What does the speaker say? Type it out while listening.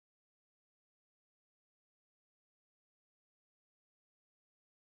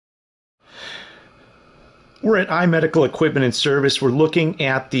We're at iMedical Equipment and Service. We're looking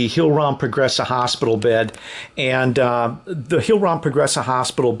at the Hill Rom Progressa hospital bed. And the Hill Rom Progressa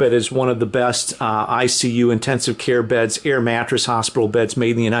hospital bed is one of the best ICU intensive care beds, air mattress hospital beds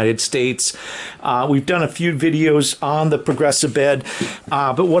made in the United States. We've done a few videos on the Progressa bed,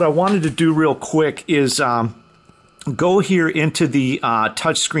 but what I wanted to do real quick is go here into the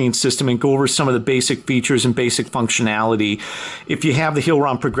touchscreen system and go over some of the basic features and basic functionality. If you have the Hill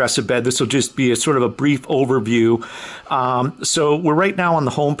Rom Progressa bed, this will just be a sort of a brief overview. So we're right now on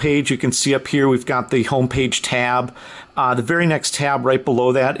the home page. You can see up here we've got the home page tab. The very next tab right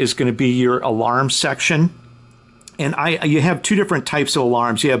below that is going to be your alarm section. And you have two different types of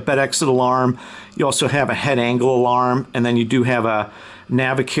alarms. You have bed exit alarm. You also have a head angle alarm, and then you do have a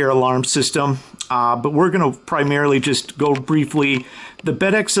NaviCare alarm system. But we're going to primarily just go briefly. The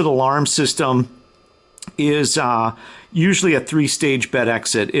bed exit alarm system is usually a three-stage bed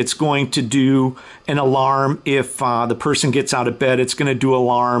exit. It's going to do an alarm if the person gets out of bed. It's going to do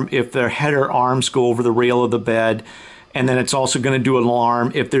alarm if their head or arms go over the rail of the bed. And then it's also going to do an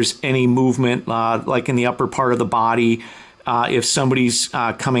alarm if there's any movement, like in the upper part of the body. If somebody's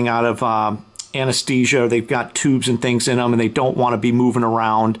coming out of anesthesia, they've got tubes and things in them and they don't want to be moving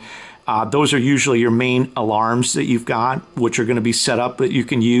around. Those are usually your main alarms that you've got, which are going to be set up that you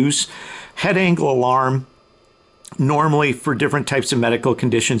can use. Head angle alarm, normally for different types of medical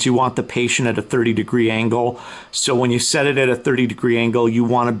conditions, you want the patient at a 30-degree angle. So when you set it at a 30-degree angle, you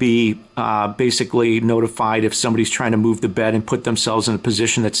want to be basically notified if somebody's trying to move the bed and put themselves in a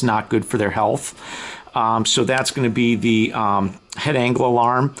position that's not good for their health. So that's going to be the head angle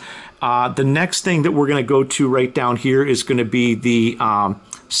alarm. The next thing that we're going to go to right down here is going to be the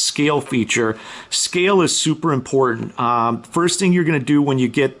scale feature. Scale is super important. First thing you're going to do when you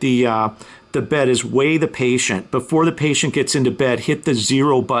get the bed is weigh the patient. Before the patient gets into bed, hit the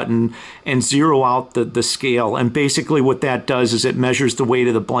 0 button and zero out the scale. And basically what that does is it measures the weight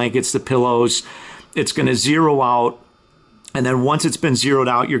of the blankets, the pillows. It's going to zero out. And then once it's been zeroed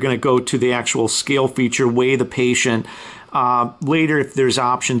out, you're going to go to the actual scale feature, weigh the patient. Later, if there's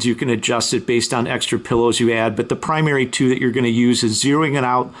options, you can adjust it based on extra pillows you add. But the primary two that you're going to use is zeroing it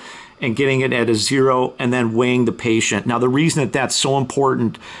out and getting it at a 0 and then weighing the patient. Now, the reason that that's so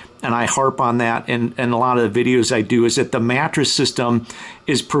important, and I harp on that in a lot of the videos I do, is that the mattress system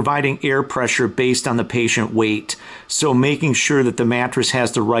is providing air pressure based on the patient weight. So making sure that the mattress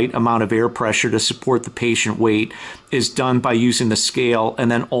has the right amount of air pressure to support the patient weight is done by using the scale.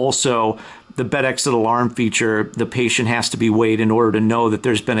 And then also the bed exit alarm feature, the patient has to be weighed in order to know that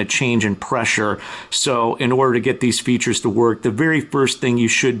there's been a change in pressure. So in order to get these features to work, the very first thing you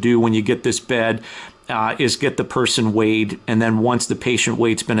should do when you get this bed is get the person weighed. And then once the patient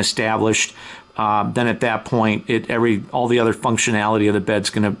weight's been established, then at that point, all the other functionality of the bed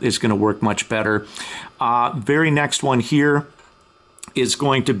is gonna work much better. Very next one here is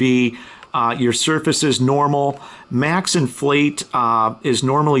going to be your surface is normal. Max inflate is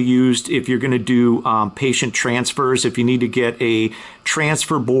normally used if you're going to do patient transfers. If you need to get a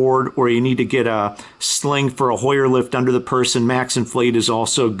transfer board or you need to get a sling for a Hoyer lift under the person, max inflate is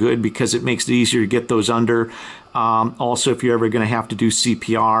also good because it makes it easier to get those under. Also, if you're ever going to have to do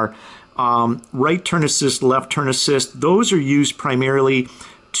CPR. Right turn assist, left turn assist, those are used primarily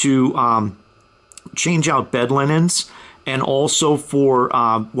to change out bed linens, and also for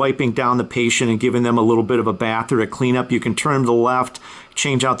wiping down the patient and giving them a little bit of a bath or a cleanup. You can turn them to the left,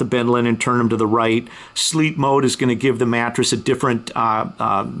 change out the bed linen, turn them to the right. Sleep mode is going to give the mattress a different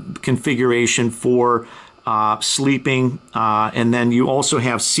configuration for sleeping. And then you also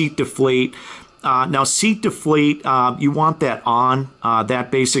have seat deflate. Now, seat deflate, you want that on.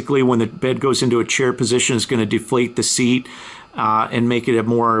 That basically, when the bed goes into a chair position, is going to deflate the seat and make it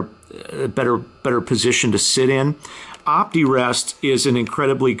a better position to sit in. OptiRest is an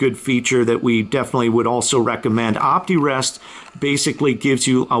incredibly good feature that we definitely would also recommend. OptiRest basically gives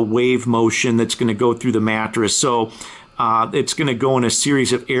you a wave motion that's going to go through the mattress. So it's going to go in a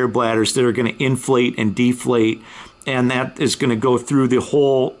series of air bladders that are going to inflate and deflate, and that is going to go through the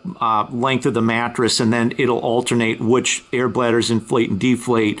whole length of the mattress, and then it'll alternate which air bladders inflate and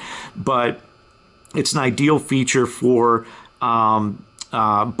deflate. But it's an ideal feature for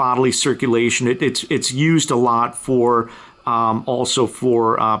bodily circulation. It's used a lot for also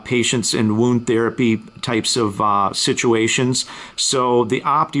for patients in wound therapy types of situations. So the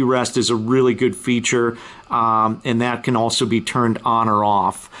OptiRest is a really good feature, and that can also be turned on or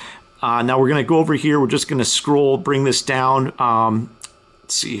off. Now we're going to go over here. We're just going to scroll, bring this down.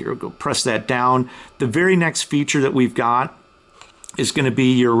 Let's see here. We'll go press that down. The very next feature that we've got is going to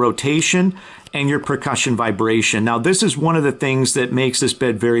be your rotation and your percussion vibration. Now, this is one of the things that makes this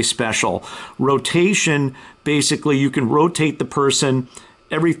bed very special. Rotation, basically, you can rotate the person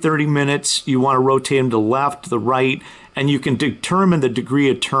every 30 minutes. You want to rotate them to the left, to the right, and you can determine the degree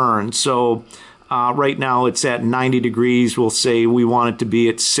of turn. So right now it's at 90 degrees. We'll say we want it to be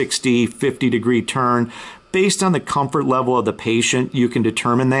at 60, 50 degree turn. Based on the comfort level of the patient, you can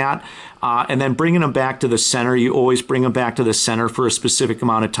determine that. And then bringing them back to the center, you always bring them back to the center for a specific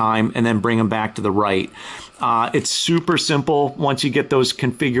amount of time and then bring them back to the right. It's super simple. Once you get those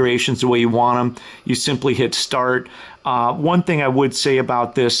configurations the way you want them, you simply hit start. One thing I would say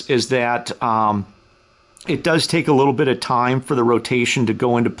about this is that it does take a little bit of time for the rotation to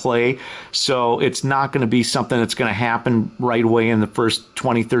go into play, so it's not going to be something that's going to happen right away in the first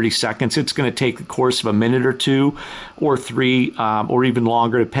 20-30 seconds. It's going to take the course of a minute or two or three or even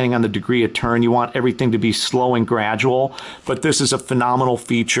longer, depending on the degree of turn. You want everything to be slow and gradual, but this is a phenomenal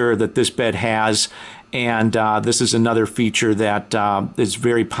feature that this bed has. And this is another feature that is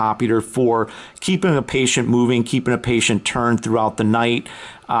very popular for keeping a patient moving, keeping a patient turned throughout the night,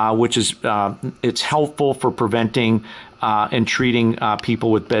 which is it's helpful for preventing and treating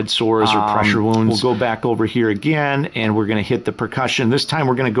people with bed sores or pressure wounds. We'll go back over here again, and we're going to hit the percussion. This time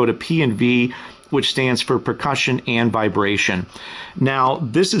we're going to go to P and V, which stands for percussion and vibration. Now,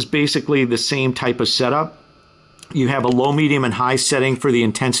 this is basically the same type of setup. You have a low, medium, and high setting for the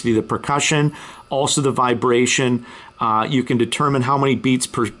intensity of the percussion, also the vibration. You can determine how many beats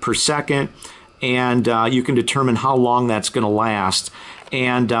per second, and you can determine how long that's going to last.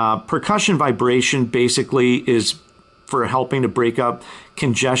 And percussion vibration basically is for helping to break up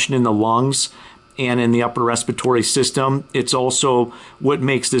congestion in the lungs and in the upper respiratory system. It's also what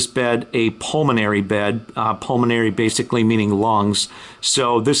makes this bed a pulmonary bed, pulmonary basically meaning lungs.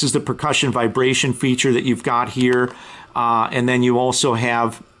 So this is the percussion vibration feature that you've got here. And then you also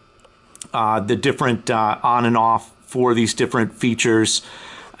have the different on and off for these different features.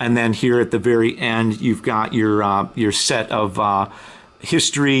 And then here at the very end, you've got your set of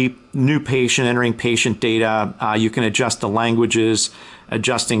history, new patient, entering patient data. You can adjust the languages,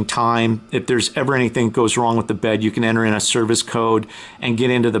 adjusting time. If there's ever anything that goes wrong with the bed, you can enter in a service code and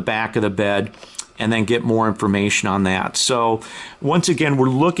get into the back of the bed and then get more information on that. So once again, we're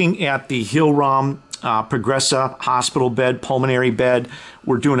looking at the Hill Rom Progressa hospital bed, pulmonary bed.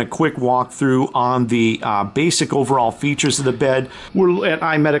 We're doing a quick walkthrough on the basic overall features of the bed. We're at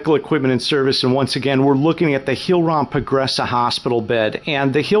iMedical Equipment and Service, and once again, we're looking at the Hill Rom Progressa hospital bed.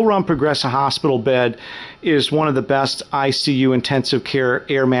 And the Hill Rom Progressa hospital bed is one of the best ICU intensive care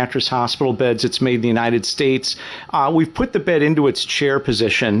air mattress hospital beds that's made in the United States. We've put the bed into its chair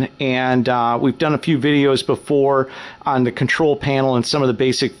position, and we've done a few videos before on the control panel and some of the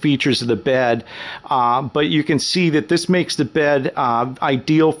basic features of the bed. But you can see that this makes the bed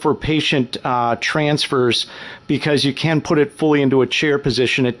ideal for patient transfers because you can put it fully into a chair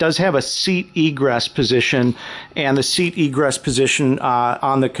position. It does have a seat egress position, and the seat egress position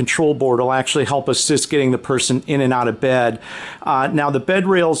on the control board will actually help assist getting the person in and out of bed. Now, the bed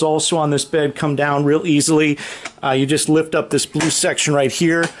rails also on this bed come down real easily. You just lift up this blue section right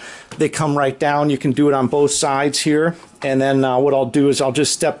here. They come right down. You can do it on both sides here. And then what I'll do is I'll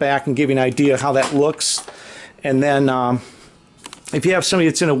just step back and give you an idea of how that looks. And then if you have somebody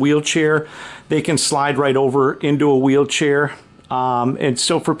that's in a wheelchair, they can slide right over into a wheelchair. And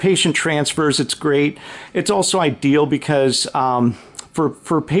so for patient transfers, it's great. It's also ideal because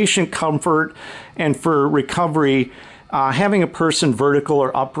for patient comfort and for recovery, having a person vertical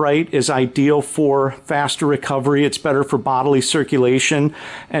or upright is ideal for faster recovery. It's better for bodily circulation.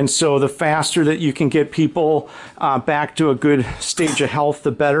 And so the faster that you can get people back to a good stage of health,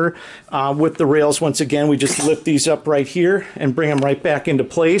 the better. With the rails, once again, we just lift these up right here and bring them right back into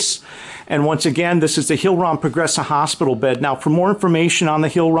place. And once again, this is the Hill Rom Progressa hospital bed. Now, for more information on the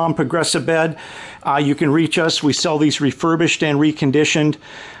Hill Rom Progressa bed, you can reach us. We sell these refurbished and reconditioned.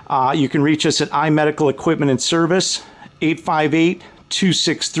 You can reach us at iMedical Equipment and Service,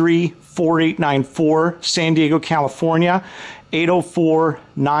 858-263-4894, San Diego, California,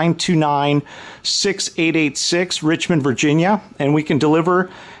 804-929-6886, Richmond, Virginia, and we can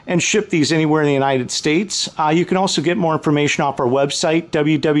deliver and ship these anywhere in the United States. You can also get more information off our website,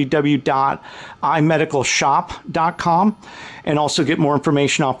 www.imedicalshop.com, and also get more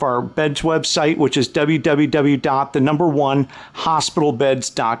information off our beds website, which is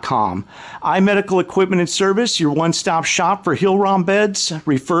www.1hospitalbeds.com. iMedical Equipment and Service, your one-stop shop for Hill Rom beds,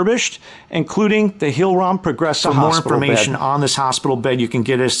 refurbished, including the Hill Rom Progressa hospital bed. For more information on this hospital bed, you can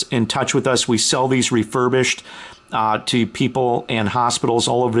get us in touch with us. We sell these refurbished to people and hospitals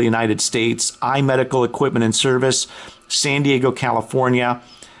all over the United States. iMedical Equipment and Service, San Diego, California,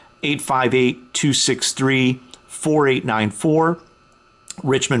 858-263-4894.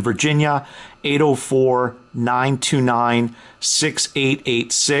 Richmond, Virginia,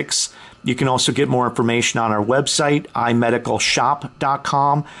 804-929-6886. You can also get more information on our website,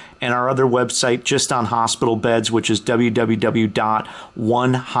 imedicalshop.com, and our other website just on hospital beds, which is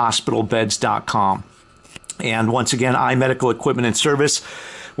www.onehospitalbeds.com. And once again, iMedical Equipment and Service.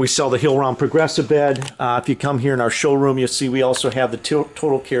 We sell the Hill Rom Progressa bed. If you come here in our showroom, you'll see we also have the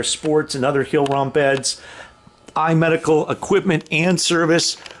TotalCare Sports and other Hill Rom beds. iMedical Equipment and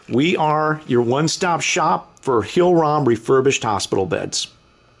Service. We are your one-stop shop for Hill Rom refurbished hospital beds.